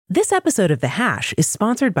This episode of The Hash is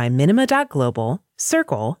sponsored by Minima.Global,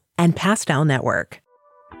 Circle, and Pastel Network.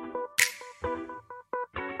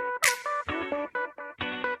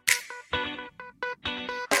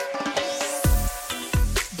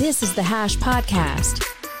 This is The Hash Podcast.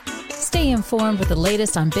 Stay informed with the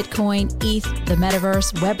latest on Bitcoin, ETH, the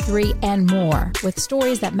metaverse, Web3, and more with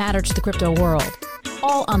stories that matter to the crypto world.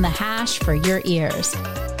 All on The Hash for your ears.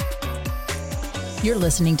 You're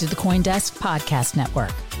listening to the CoinDesk Podcast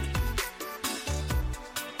Network.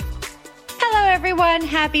 Hello, everyone.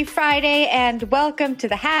 Happy Friday and welcome to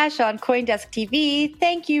The Hash on CoinDesk TV.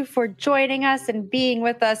 Thank you for joining us and being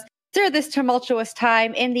with us through this tumultuous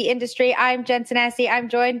time in the industry. I'm Jen Sanasi. I'm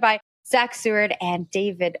joined by Zach Seward and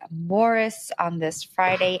David Morris on this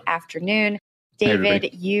Friday afternoon.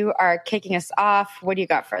 David, you are kicking us off. What do you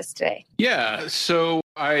got for us today? Yeah, so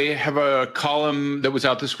I have a column that was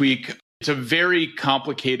out this week. It's a very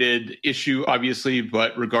complicated issue, obviously,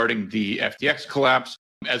 but regarding the FTX collapse.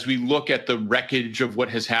 As we look at the wreckage of what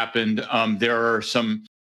has happened, there are some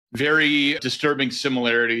very disturbing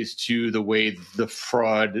similarities to the way the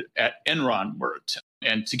fraud at Enron worked.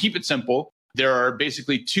 And to keep it simple, there are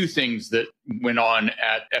basically two things that went on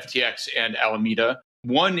at FTX and Alameda.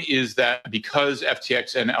 One is that because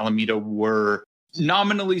FTX and Alameda were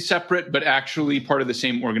nominally separate, but actually part of the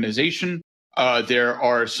same organization, there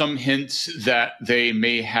are some hints that they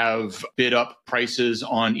may have bid up prices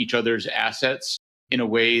on each other's assets in a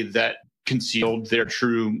way that concealed their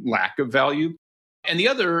true lack of value. And the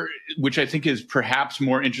other, which I think is perhaps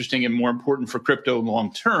more interesting and more important for crypto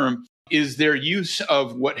long term, is their use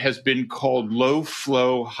of what has been called low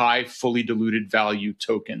flow, high fully diluted value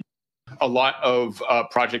token. A lot of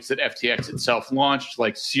projects that FTX itself launched,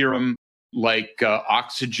 like Serum, like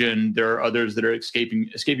Oxygen, there are others that are escaping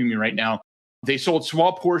me right now. They sold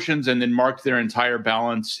small portions and then marked their entire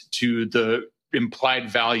balance to the implied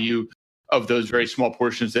value of those very small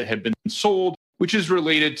portions that had been sold, which is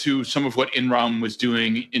related to some of what Enron was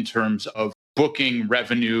doing in terms of booking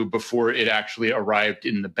revenue before it actually arrived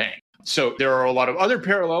in the bank. So there are a lot of other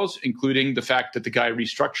parallels, including the fact that the guy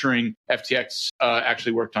restructuring FTX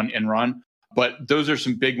actually worked on Enron. But those are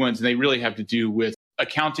some big ones, and they really have to do with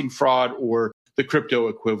accounting fraud or the crypto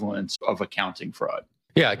equivalents of accounting fraud.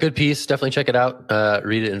 Yeah, good piece. Definitely check it out.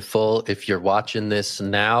 Read it in full if you're watching this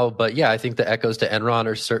now. But yeah, I think the echoes to Enron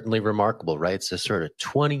are certainly remarkable, right? It's a sort of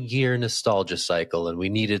 20-year nostalgia cycle, and we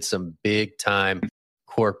needed some big-time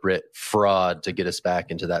corporate fraud to get us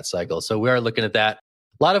back into that cycle. So we are looking at that.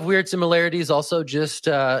 A lot of weird similarities. Also, just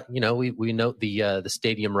we note the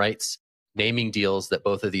stadium rights naming deals that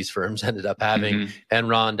both of these firms ended up having. Mm-hmm.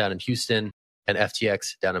 Enron down in Houston and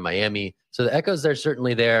FTX down in Miami. So the echoes are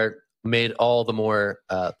certainly there. Made all the more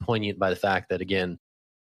poignant by the fact that, again,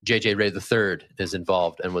 JJ Ray III is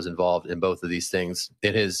involved and was involved in both of these things.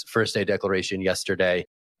 In his first day declaration yesterday,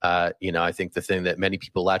 I think the thing that many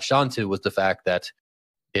people latched onto was the fact that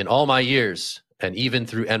in all my years, and even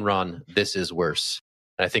through Enron, this is worse.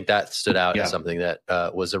 And I think that stood out as something that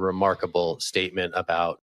was a remarkable statement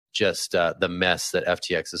about just the mess that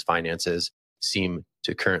FTX's finances seem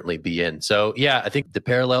to currently be in. So, yeah, I think the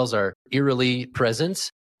parallels are eerily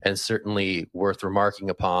present. And certainly worth remarking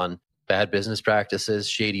upon. Bad business practices,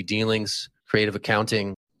 shady dealings, creative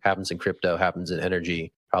accounting happens in crypto, happens in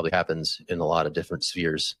energy, probably happens in a lot of different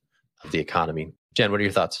spheres of the economy. Jen, what are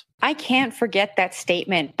your thoughts? I can't forget that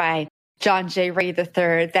statement by John J. Ray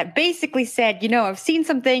III that basically said, I've seen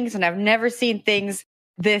some things and I've never seen things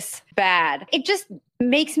this bad. It just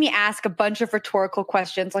makes me ask a bunch of rhetorical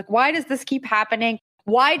questions like, why does this keep happening?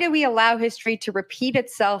 Why do we allow history to repeat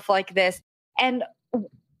itself like this? And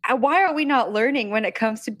why are we not learning when it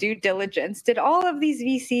comes to due diligence? Did all of these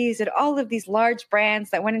VCs, did all of these large brands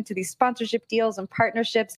that went into these sponsorship deals and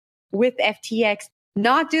partnerships with FTX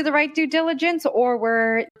not do the right due diligence, or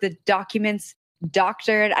were the documents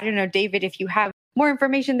doctored? I don't know, David, if you have more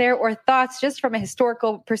information there or thoughts just from a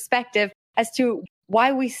historical perspective as to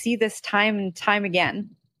why we see this time and time again.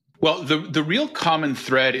 Well, the real common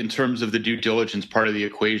thread in terms of the due diligence part of the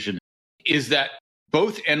equation is that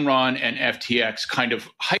both Enron and FTX kind of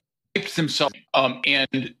hyped themselves. I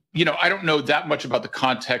don't know that much about the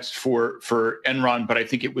context for Enron, but I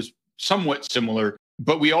think it was somewhat similar.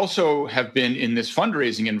 But we also have been in this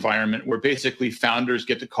fundraising environment where basically founders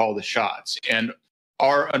get to call the shots. And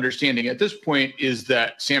our understanding at this point is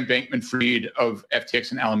that Sam Bankman-Fried of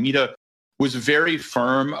FTX and Alameda was very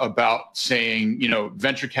firm about saying,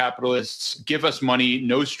 venture capitalists, give us money,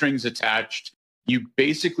 no strings attached. You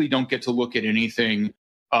basically don't get to look at anything,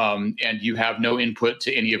 and you have no input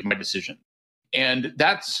to any of my decision. And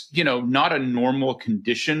that's, not a normal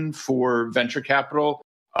condition for venture capital.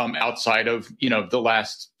 outside of, the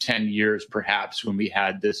last 10 years, perhaps, when we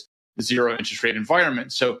had this zero interest rate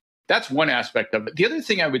environment. So that's one aspect of it. The other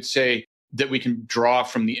thing I would say that we can draw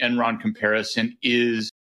from the Enron comparison is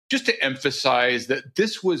just to emphasize that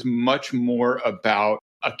this was much more about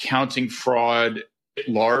accounting fraud at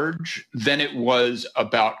large than it was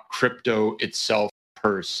about crypto itself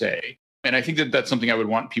per se. And I think that that's something I would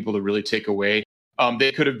want people to really take away.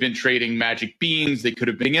 They could have been trading magic beans. They could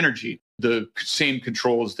have been energy. The same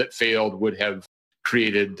controls that failed would have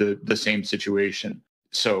created the same situation.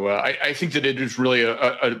 So I think that it is really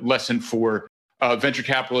a lesson for venture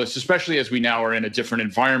capitalists, especially as we now are in a different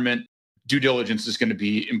environment. Due diligence is going to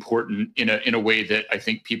be important in a way that I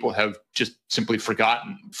think people have just simply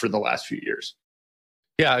forgotten for the last few years.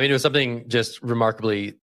 Yeah, I mean, it was something just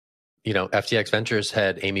remarkably, FTX Ventures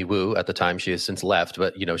had Amy Wu at the time. She has since left,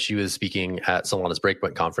 but, she was speaking at Solana's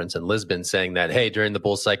Breakpoint conference in Lisbon saying that, hey, during the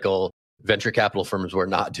bull cycle, venture capital firms were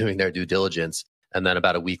not doing their due diligence. And then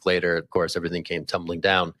about a week later, of course, everything came tumbling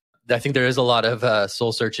down. I think there is a lot of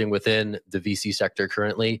soul searching within the VC sector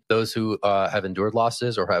currently. Those who have endured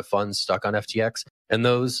losses or have funds stuck on FTX, and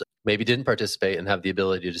those maybe didn't participate and have the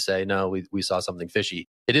ability to say, no, we saw something fishy.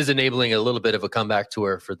 It is enabling a little bit of a comeback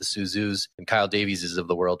tour for the Suzus and Kyle Davieses of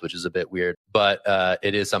the world, which is a bit weird. But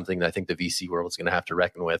it is something that I think the VC world is going to have to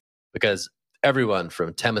reckon with, because everyone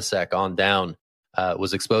from Temasek on down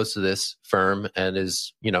was exposed to this firm and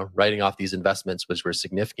is, writing off these investments, which were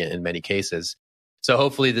significant in many cases. So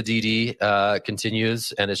hopefully the DD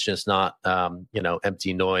continues, and it's just not,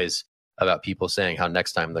 empty noise about people saying how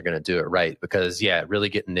next time they're going to do it right. Because, really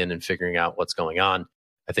getting in and figuring out what's going on,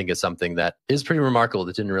 I think is something that is pretty remarkable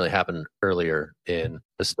that didn't really happen earlier in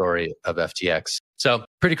the story of FTX. So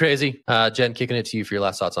pretty crazy. Jen, kicking it to you for your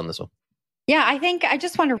last thoughts on this one. Yeah, I think I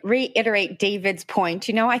just want to reiterate David's point.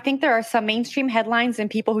 I think there are some mainstream headlines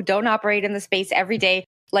and people who don't operate in the space every day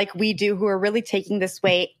like we do, who are really taking this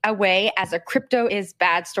away as a crypto is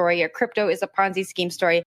bad story, or crypto is a Ponzi scheme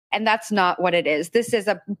story. And that's not what it is. This is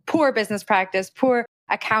a poor business practice, poor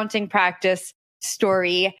accounting practice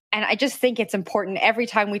story. And I just think it's important every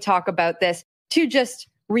time we talk about this to just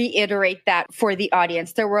reiterate that for the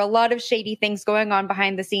audience. There were a lot of shady things going on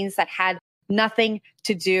behind the scenes that had nothing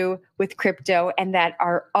to do with crypto and that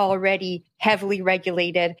are already heavily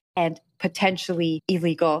regulated and potentially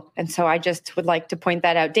illegal. And so I just would like to point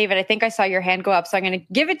that out. David, I think I saw your hand go up, so I'm going to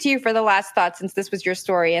give it to you for the last thought since this was your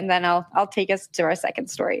story, and then I'll take us to our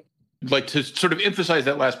second story. I'd like to sort of emphasize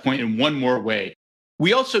that last point in one more way.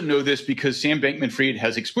 We also know this because Sam Bankman-Fried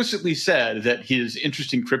has explicitly said that his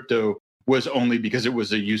interest in crypto was only because it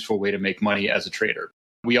was a useful way to make money as a trader.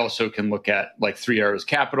 We also can look at like 3 Arrows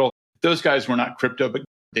Capital. Those guys were not crypto, but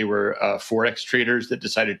they were Forex traders that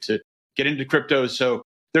decided to get into crypto. So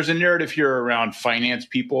there's a narrative here around finance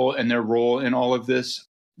people and their role in all of this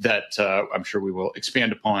that I'm sure we will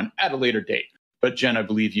expand upon at a later date. But Jen, I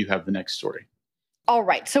believe you have the next story. All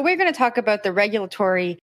right. So we're going to talk about the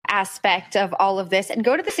regulatory aspect of all of this and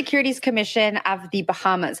go to the Securities Commission of the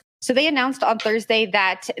Bahamas. So they announced on Thursday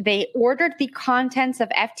that they ordered the contents of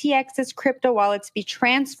FTX's crypto wallets be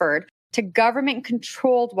transferred to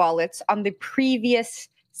government-controlled wallets on the previous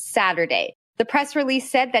Saturday. The press release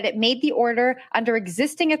said that it made the order under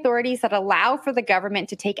existing authorities that allow for the government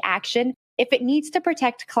to take action if it needs to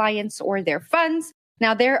protect clients or their funds.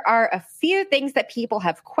 Now, there are a few things that people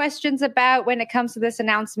have questions about when it comes to this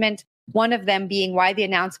announcement, one of them being why the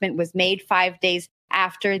announcement was made 5 days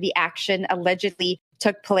after the action allegedly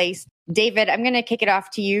took place. David, I'm going to kick it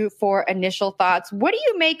off to you for initial thoughts. What do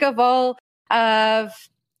you make of all of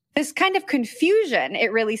this kind of confusion,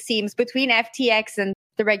 it really seems, between FTX and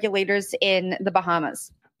the regulators in the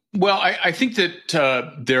Bahamas? Well, I think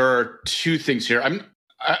that there are two things here.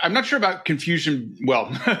 I'm not sure about confusion. Well,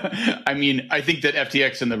 I mean, I think that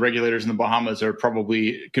FTX and the regulators in the Bahamas are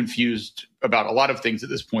probably confused about a lot of things at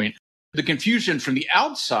this point. The confusion from the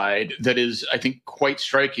outside that is, I think, quite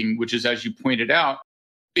striking, which is, as you pointed out,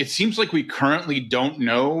 it seems like we currently don't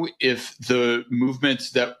know if the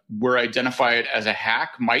movements that were identified as a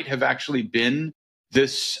hack might have actually been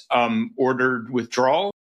this ordered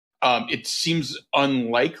withdrawal. It seems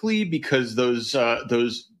unlikely because those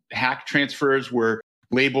hack transfers were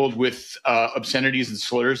labeled with obscenities and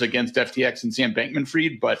slurs against FTX and Sam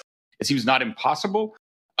Bankman-Fried, but it seems not impossible.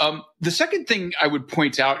 The second thing I would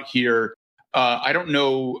point out here, I don't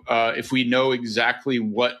know if we know exactly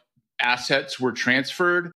what assets were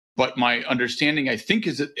transferred, but my understanding, I think,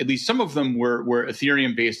 is that at least some of them were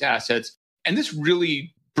Ethereum-based assets. And this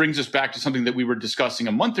really brings us back to something that we were discussing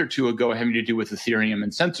a month or two ago having to do with Ethereum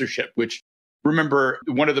and censorship, which, remember,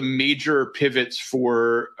 one of the major pivots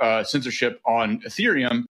for censorship on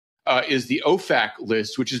Ethereum is the OFAC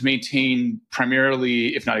list, which is maintained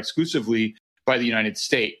primarily, if not exclusively, by the United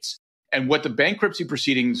States. And what the bankruptcy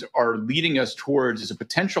proceedings are leading us towards is a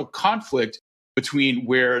potential conflict between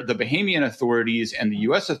where the Bahamian authorities and the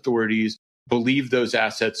U.S. authorities believe those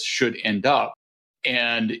assets should end up.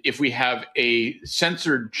 And if we have a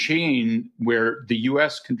censored chain where the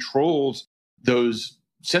U.S. controls those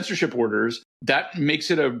censorship orders, that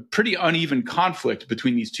makes it a pretty uneven conflict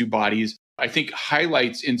between these two bodies. I think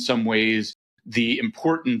highlights in some ways the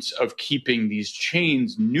importance of keeping these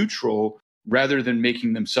chains neutral rather than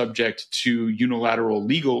making them subject to unilateral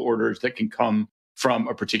legal orders that can come from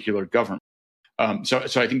a particular government. So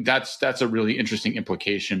I think that's a really interesting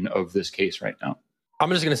implication of this case right now. I'm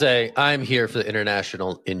just going to say I'm here for the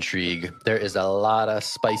international intrigue. There is a lot of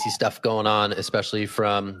spicy stuff going on, especially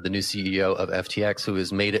from the new CEO of FTX, who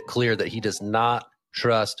has made it clear that he does not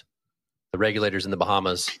trust the regulators in the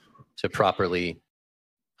Bahamas to properly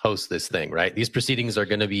host this thing, right? These proceedings are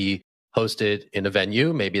going to be hosted in a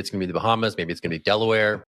venue. Maybe it's going to be the Bahamas. Maybe it's going to be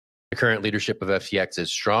Delaware. The current leadership of FTX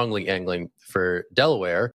is strongly angling for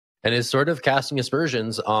Delaware and is sort of casting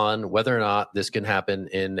aspersions on whether or not this can happen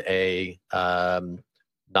in a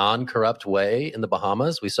non-corrupt way in the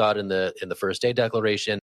Bahamas. We saw it in the first day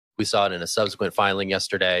declaration. We saw it in a subsequent filing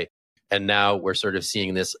yesterday. And now we're sort of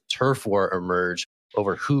seeing this turf war emerge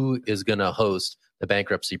over who is going to host the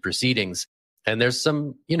bankruptcy proceedings. And there's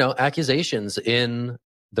some, accusations in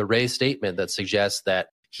the Ray statement that suggests that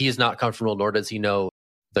he is not comfortable, nor does he know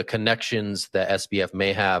the connections that SBF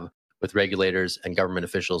may have with regulators and government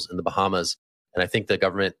officials in the Bahamas. And I think the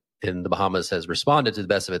government in the Bahamas has responded to the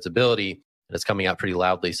best of its ability, and it's coming out pretty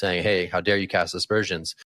loudly saying, hey, how dare you cast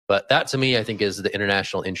aspersions? But that, to me, I think is the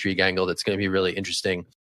international intrigue angle that's going to be really interesting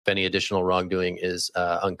if any additional wrongdoing is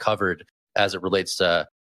uncovered as it relates to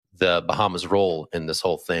the Bahamas' role in this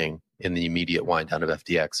whole thing in the immediate wind down of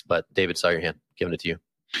FTX. But David, saw your hand, giving it to you.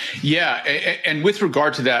 Yeah. And with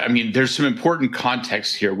regard to that, I mean, there's some important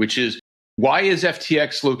context here, which is why is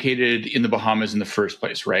FTX located in the Bahamas in the first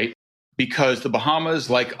place, right? Because the Bahamas,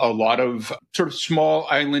 like a lot of sort of small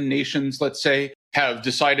island nations, let's say, have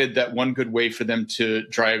decided that one good way for them to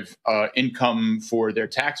drive income for their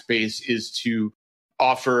tax base is to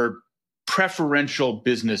offer preferential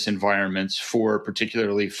business environments for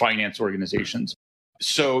particularly finance organizations.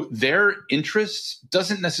 So their interests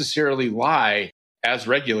doesn't necessarily lie as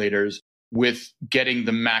regulators with getting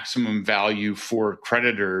the maximum value for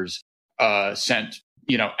creditors sent,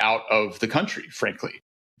 out of the country, frankly.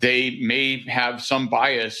 They may have some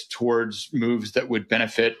bias towards moves that would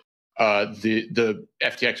benefit the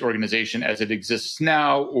FTX organization as it exists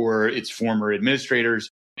now or its former administrators.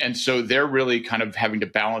 And so they're really kind of having to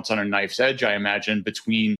balance on a knife's edge, I imagine,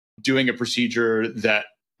 between doing a procedure that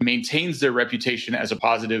maintains their reputation as a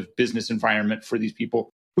positive business environment for these people,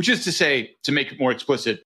 which is to say, to make it more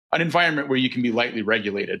explicit, an environment where you can be lightly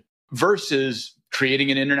regulated versus creating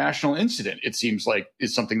an international incident, it seems like,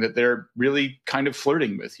 is something that they're really kind of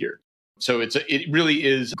flirting with here. So it really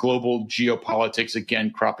is global geopolitics,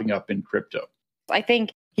 again, cropping up in crypto. I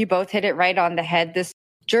think you both hit it right on the head. This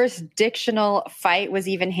jurisdictional fight was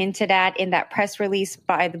even hinted at in that press release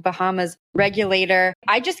by the Bahamas regulator.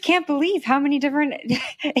 I just can't believe how many different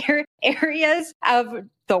areas of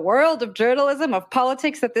the world of journalism, of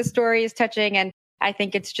politics that this story is touching. And I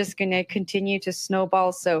think it's just going to continue to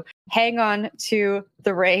snowball. So hang on to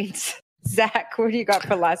the reins. Zach, what do you got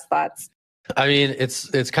for last thoughts? I mean,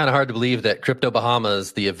 it's kind of hard to believe that Crypto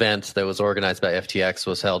Bahamas, the event that was organized by FTX,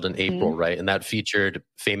 was held in April, right? And that featured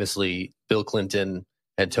famously Bill Clinton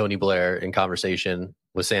and Tony Blair in conversation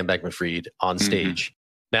with Sam Bankman-Fried on stage.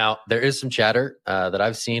 Now, there is some chatter that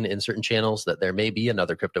I've seen in certain channels that there may be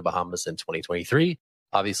another Crypto Bahamas in 2023,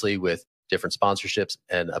 obviously with different sponsorships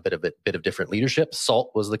and a bit of different leadership.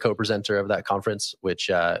 Salt was the co-presenter of that conference, which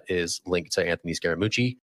is linked to Anthony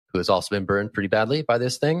Scaramucci, who has also been burned pretty badly by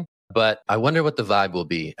this thing. But I wonder what the vibe will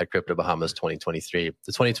be at Crypto Bahamas 2023.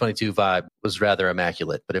 The 2022 vibe was rather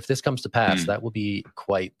immaculate, but if this comes to pass, that will be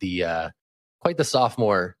quite the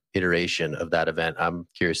sophomore iteration of that event. I'm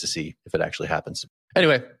curious to see if it actually happens.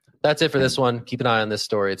 Anyway, that's it for this one. Keep an eye on this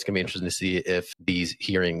story. It's going to be interesting to see if these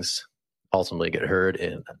hearings ultimately get heard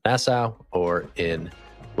in Nassau or in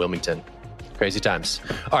Wilmington. Crazy times.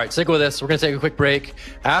 All right, stick with us. We're going to take a quick break.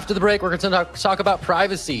 After the break, we're going to talk about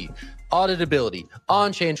privacy, auditability,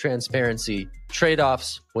 on-chain transparency,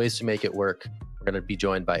 trade-offs, ways to make it work. We're going to be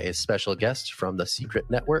joined by a special guest from the Secret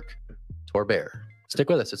Network, Tor Bayer. Stick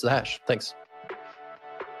with us. It's The Hash. Thanks.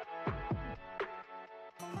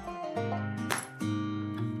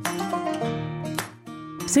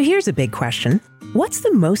 So here's a big question. What's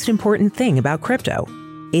the most important thing about crypto?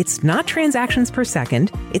 It's not transactions per second,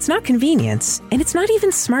 it's not convenience, and it's not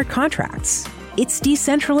even smart contracts. It's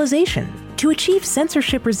decentralization to achieve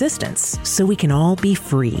censorship resistance so we can all be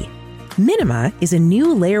free. Minima is a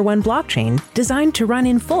new Layer 1 blockchain designed to run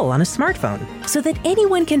in full on a smartphone so that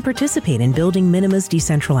anyone can participate in building Minima's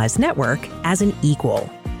decentralized network as an equal.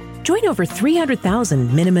 Join over 300,000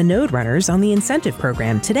 Minima node runners on the incentive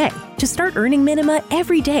program today to start earning Minima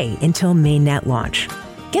every day until mainnet launch.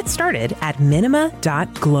 Get started at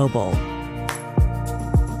minima.global.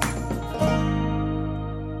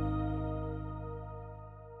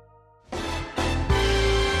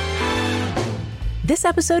 This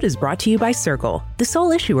episode is brought to you by Circle, the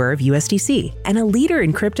sole issuer of USDC and a leader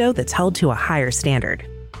in crypto that's held to a higher standard.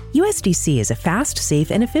 USDC is a fast,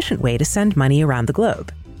 safe, and efficient way to send money around the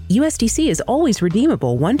globe. USDC is always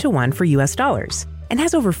redeemable one-to-one for US dollars and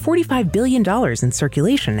has over $45 billion in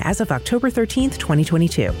circulation as of October 13th,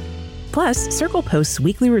 2022. Plus, Circle posts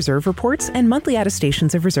weekly reserve reports and monthly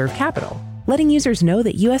attestations of reserve capital, letting users know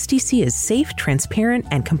that USDC is safe, transparent,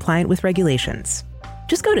 and compliant with regulations.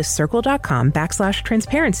 Just go to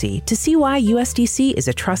circle.com/transparency to see why USDC is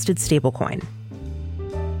a trusted stablecoin.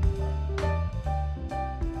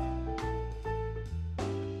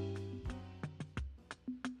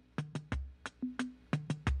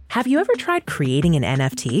 Have you ever tried creating an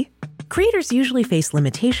NFT? Creators usually face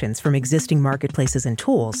limitations from existing marketplaces and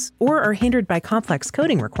tools, or are hindered by complex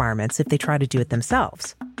coding requirements if they try to do it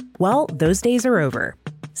themselves. Well, those days are over.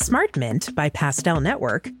 Smart Mint by Pastel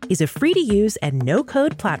Network is a free-to-use and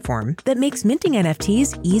no-code platform that makes minting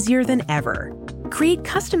NFTs easier than ever. Create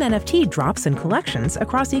custom NFT drops and collections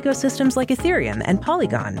across ecosystems like Ethereum and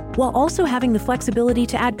Polygon, while also having the flexibility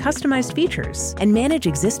to add customized features and manage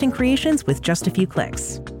existing creations with just a few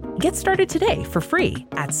clicks. Get started today for free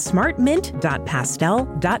at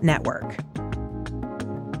smartmint.pastel.network.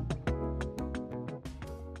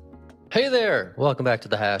 Hey there. Welcome back to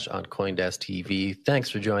The Hash on CoinDesk TV.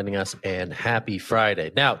 Thanks for joining us and happy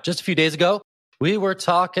Friday. Now, just a few days ago, we were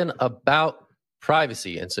talking about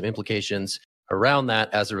privacy and some implications around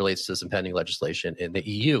that as it relates to some pending legislation in the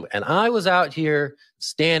EU. And I was out here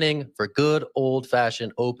standing for good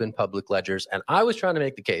old-fashioned open public ledgers, and I was trying to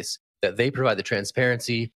make the case that they provide the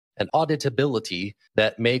transparency and auditability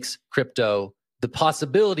that makes crypto, the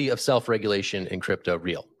possibility of self-regulation in crypto,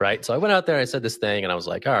 real, right? So I went out there and I said this thing and I was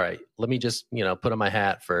like, all right, let me just, put on my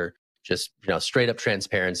hat for just, straight up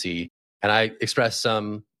transparency. And I expressed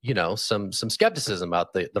some skepticism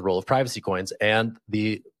about the role of privacy coins and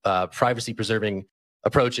the privacy preserving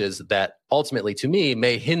approaches that ultimately, to me,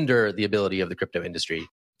 may hinder the ability of the crypto industry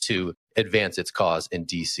to advance its cause in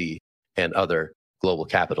DC and other global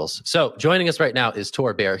capitals. So joining us right now is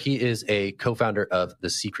Tor Baer. He is a co-founder of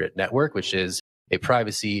The Secret Network, which is a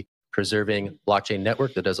privacy preserving blockchain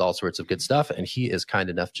network that does all sorts of good stuff. And he is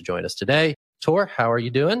kind enough to join us today. Tor, how are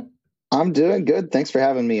you doing? I'm doing good. Thanks for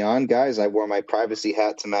having me on, guys. I wore my privacy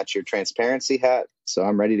hat to match your transparency hat, so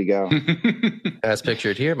I'm ready to go. As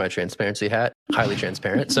pictured here, my transparency hat, highly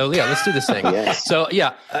transparent. So yeah, let's do this thing. Yes. So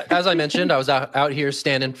yeah, as I mentioned, I was out here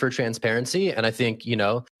standing for transparency. And I think,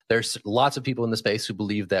 there's lots of people in the space who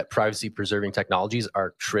believe that privacy preserving technologies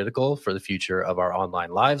are critical for the future of our online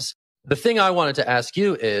lives. The thing I wanted to ask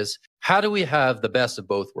you is, how do we have the best of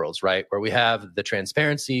both worlds, right? Where we have the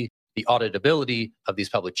transparency, the auditability of these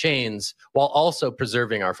public chains, while also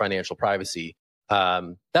preserving our financial privacy.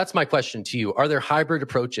 That's my question to you. Are there hybrid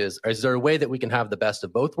approaches? Is there a way that we can have the best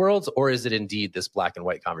of both worlds, or is it indeed this black and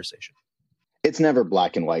white conversation? It's never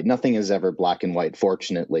black and white. Nothing is ever black and white,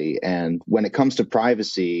 fortunately. And when it comes to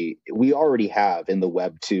privacy, we already have in the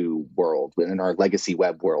Web 2 world, in our legacy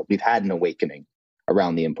web world, we've had an awakening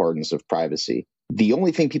around the importance of privacy. The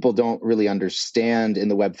only thing people don't really understand in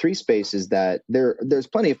the Web 3 space is that there's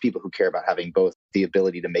plenty of people who care about having both the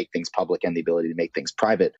ability to make things public and the ability to make things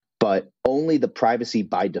private, but only the privacy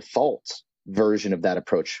by default version of that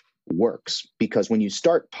approach works. Because when you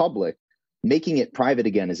start public, making it private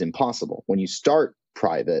again is impossible. When you start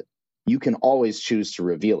private, you can always choose to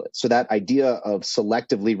reveal it. So that idea of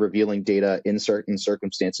selectively revealing data in certain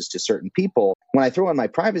circumstances to certain people, when I throw on my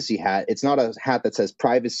privacy hat, it's not a hat that says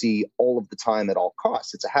privacy all of the time at all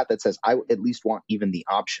costs. It's a hat that says I at least want even the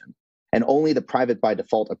option. And only the private by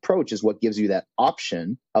default approach is what gives you that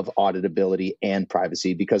option of auditability and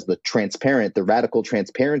privacy, because the radical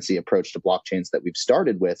transparency approach to blockchains that we've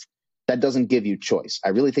started with, that doesn't give you choice. I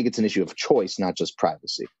really think it's an issue of choice, not just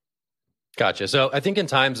privacy. Gotcha. So I think in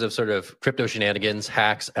times of sort of crypto shenanigans,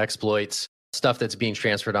 hacks, exploits, stuff that's being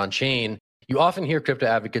transferred on chain, you often hear crypto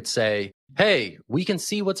advocates say, hey, we can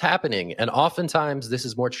see what's happening. And oftentimes this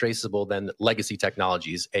is more traceable than legacy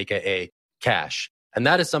technologies, aka cash. And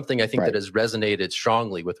that is something I think that has resonated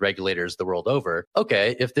strongly with regulators the world over.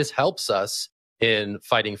 Okay, if this helps us in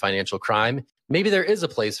fighting financial crime, maybe there is a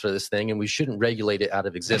place for this thing and we shouldn't regulate it out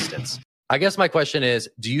of existence. I guess my question is,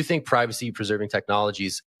 do you think privacy preserving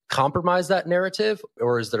technologies compromise that narrative,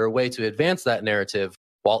 or is there a way to advance that narrative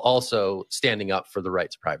while also standing up for the right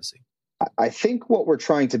to privacy? I think what we're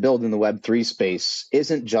trying to build in the Web3 space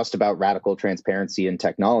isn't just about radical transparency in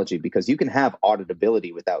technology, because you can have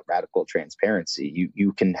auditability without radical transparency.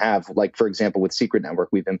 You can have, like, for example, with Secret Network,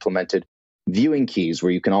 we've implemented viewing keys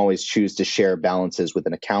where you can always choose to share balances with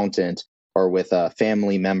an accountant or with a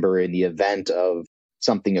family member. In the event of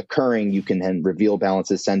something occurring, you can then reveal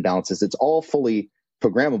balances, send balances. It's all fully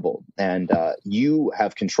programmable, and you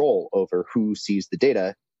have control over who sees the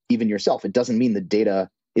data, even yourself. It doesn't mean the data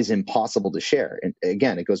is impossible to share. And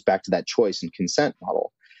again, it goes back to that choice and consent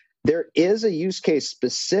model. There is a use case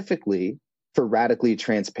specifically for radically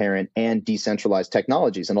transparent and decentralized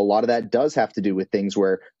technologies. And a lot of that does have to do with things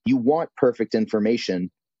where you want perfect information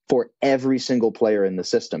for every single player in the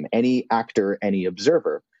system, any actor, any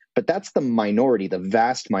observer. But that's the minority, the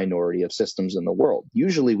vast minority of systems in the world.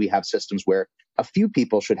 Usually we have systems where a few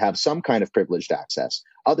people should have some kind of privileged access.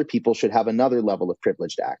 Other people should have another level of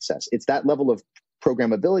privileged access. It's that level of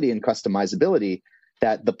programmability and customizability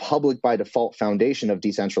that the public by default foundation of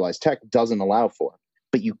decentralized tech doesn't allow for.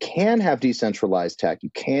 But you can have decentralized tech,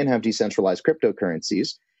 you can have decentralized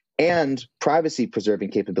cryptocurrencies and privacy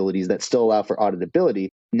preserving capabilities that still allow for auditability.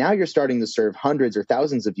 Now you're starting to serve hundreds or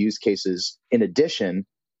thousands of use cases in addition.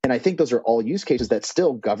 And I think those are all use cases that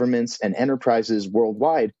still governments and enterprises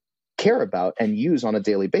worldwide care about and use on a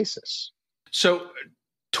daily basis. So,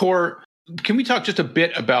 Tor, can we talk just a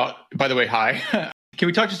bit about, by the way, hi. Can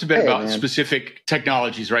we talk just a bit about specific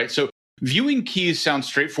technologies, right? So viewing keys sounds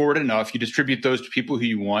straightforward enough. You distribute those to people who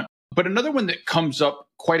you want. But another one that comes up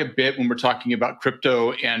quite a bit when we're talking about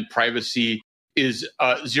crypto and privacy is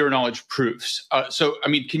zero knowledge proofs. So, I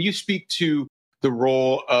mean, can you speak to the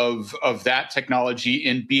role of that technology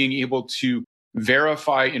in being able to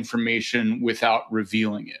verify information without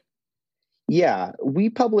revealing it? Yeah, we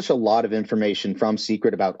publish a lot of information from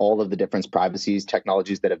Secret about all of the different privacy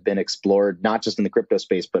technologies that have been explored, not just in the crypto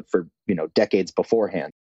space, but for decades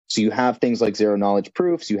beforehand. So you have things like zero knowledge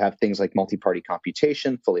proofs, you have things like multi-party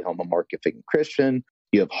computation, fully homomorphic encryption.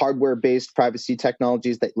 You have hardware-based privacy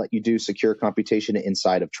technologies that let you do secure computation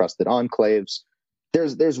inside of trusted enclaves.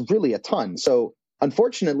 There's really a ton. So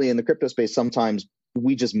unfortunately, in the crypto space, sometimes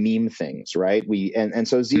we just meme things, right? And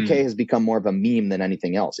so ZK has become more of a meme than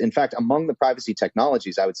anything else. In fact, among the privacy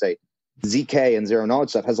technologies, I would say ZK and zero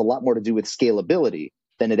knowledge stuff has a lot more to do with scalability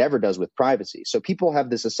than it ever does with privacy. So people have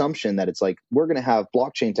this assumption that it's like, we're going to have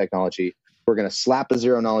blockchain technology, we're going to slap a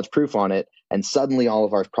zero knowledge proof on it, and suddenly all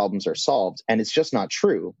of our problems are solved. And it's just not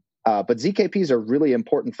true. But ZKPs are really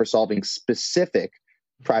important for solving specific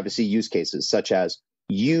privacy use cases, such as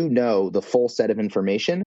the full set of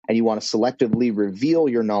information, and you want to selectively reveal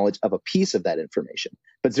your knowledge of a piece of that information.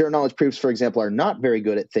 But zero knowledge proofs, for example, are not very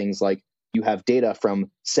good at things like you have data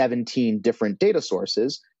from 17 different data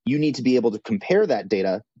sources. You need to be able to compare that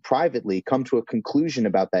data privately, come to a conclusion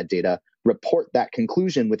about that data, report that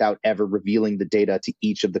conclusion without ever revealing the data to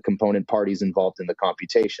each of the component parties involved in the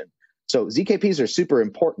computation. So ZKPs are super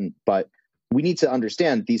important, but we need to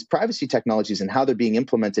understand these privacy technologies and how they're being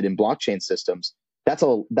implemented in blockchain systems.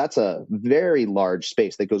 That's a very large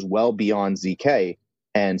space that goes well beyond ZK,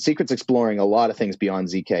 and Secret's exploring a lot of things beyond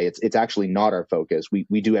ZK. It's actually not our focus.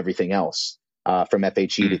 We do everything else from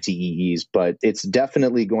FHE to TEEs, but it's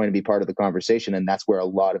definitely going to be part of the conversation, and that's where a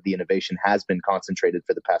lot of the innovation has been concentrated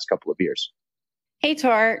for the past couple of years. Hey,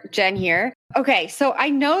 Tor, Jen here. Okay, so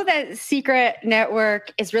I know that Secret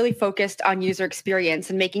Network is really focused on user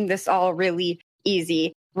experience and making this all really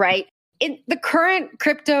easy, right? In the current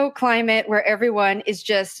crypto climate where everyone is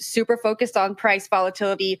just super focused on price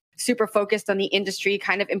volatility, super focused on the industry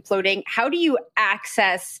kind of imploding, how do you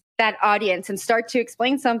access that audience and start to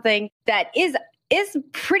explain something that is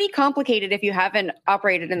pretty complicated if you haven't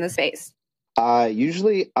operated in the space?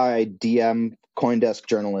 Usually I DM CoinDesk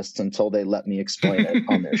journalists until they let me explain it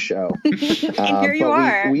on their show. And here you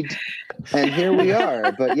are. And here we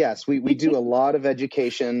are. But yes, we do a lot of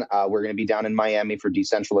education. We're going to be down in Miami for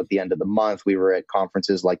Decentral at the end of the month. We were at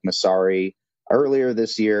conferences like Masari earlier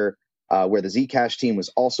this year, where the Zcash team was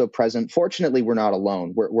also present. Fortunately, we're not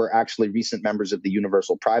alone. We're actually recent members of the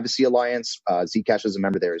Universal Privacy Alliance. Zcash is a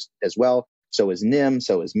member there as well. So is NIM,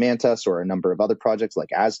 so is Mantas, or a number of other projects like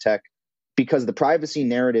Aztec. Because the privacy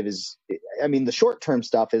narrative is, the short-term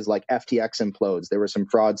stuff is like FTX implodes. There were some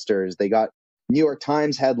fraudsters. They got New York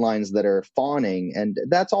Times headlines that are fawning, and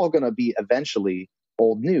that's all going to be eventually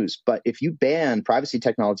old news. But if you ban privacy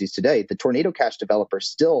technologies today, the Tornado Cash developer is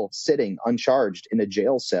still sitting uncharged in a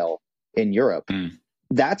jail cell in Europe.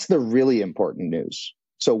 That's the really important news.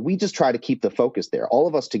 So we just try to keep the focus there. All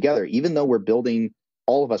of us together, even though we're building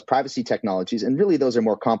all of us privacy technologies, and really those are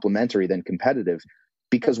more complementary than competitive,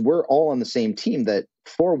 because we're all on the same team that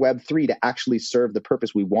for Web3 to actually serve the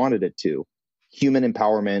purpose we wanted it to, human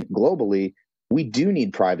empowerment globally, we do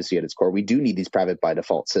need privacy at its core. We do need these private by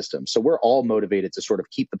default systems. So we're all motivated to sort of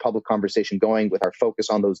keep the public conversation going with our focus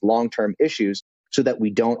on those long-term issues so that we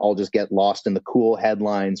don't all just get lost in the cool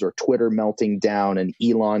headlines or Twitter melting down and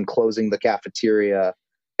Elon closing the cafeteria.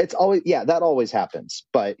 It's always, that always happens.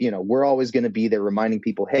 But, we're always going to be there reminding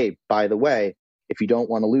people, hey, by the way, if you don't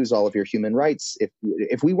want to lose all of your human rights,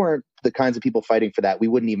 if we weren't the kinds of people fighting for that, we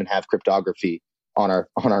wouldn't even have cryptography on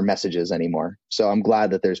our messages anymore. So I'm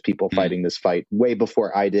glad that there's people fighting this fight way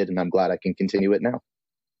before I did, and I'm glad I can continue it now.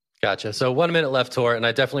 Gotcha. So 1 minute left, Tor, and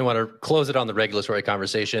I definitely want to close it on the regulatory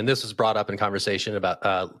conversation. This was brought up in conversation about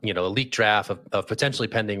a leaked draft of potentially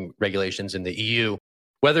pending regulations in the EU.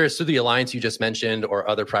 Whether it's through the alliance you just mentioned or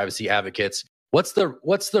other privacy advocates, what's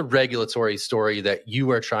the regulatory story that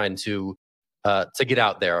you are trying to get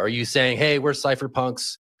out there? Are you saying, hey, we're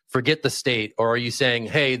cypherpunks, forget the state? Or are you saying,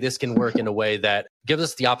 hey, this can work in a way that gives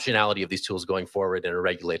us the optionality of these tools going forward in a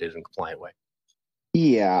regulated and compliant way?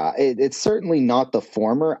 Yeah, it's certainly not the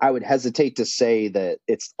former. I would hesitate to say that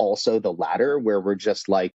it's also the latter, where we're just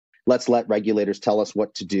like, let's let regulators tell us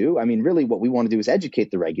what to do. I mean, really what we want to do is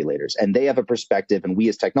educate the regulators, and they have a perspective, and we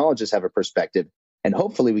as technologists have a perspective, and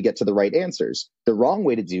hopefully we get to the right answers. The wrong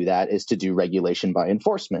way to do that is to do regulation by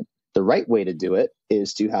enforcement. The right way to do it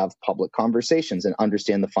is to have public conversations and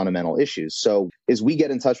understand the fundamental issues. So as we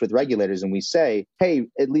get in touch with regulators and we say, hey,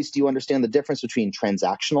 at least do you understand the difference between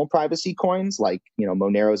transactional privacy coins, like,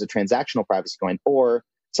 Monero is a transactional privacy coin, or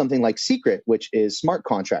something like Secret, which is smart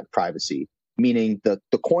contract privacy, meaning the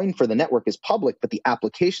coin for the network is public, but the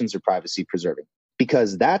applications are privacy preserving.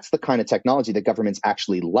 Because that's the kind of technology that governments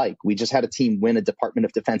actually like. We just had a team win a Department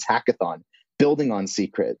of Defense hackathon building on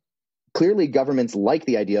Secret. Clearly, governments like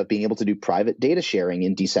the idea of being able to do private data sharing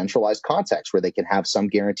in decentralized contexts where they can have some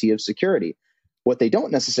guarantee of security. What they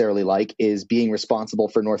don't necessarily like is being responsible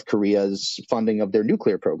for North Korea's funding of their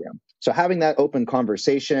nuclear program. So having that open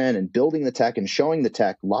conversation and building the tech and showing the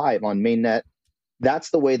tech live on mainnet, that's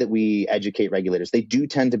the way that we educate regulators. They do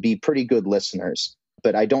tend to be pretty good listeners,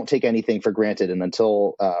 but I don't take anything for granted. And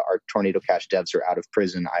until our Tornado Cash devs are out of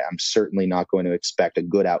prison, I'm certainly not going to expect a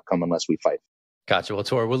good outcome unless we fight. Gotcha. Well,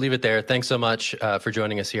 Tor, we'll leave it there. Thanks so much for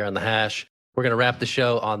joining us here on The Hash. We're going to wrap the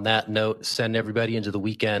show on that note, send everybody into the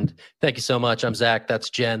weekend. Thank you so much. I'm Zach. That's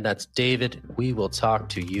Jen. That's David. We will talk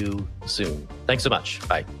to you soon. Thanks so much.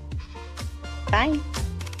 Bye. Bye.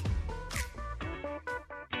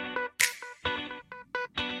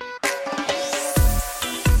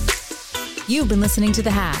 You've been listening to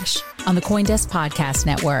The Hash on the CoinDesk Podcast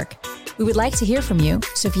Network. We would like to hear from you,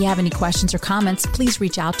 so if you have any questions or comments, please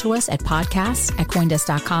reach out to us at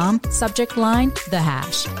podcasts@coindesk.com, subject line, The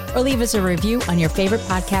Hash, or leave us a review on your favorite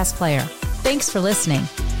podcast player. Thanks for listening.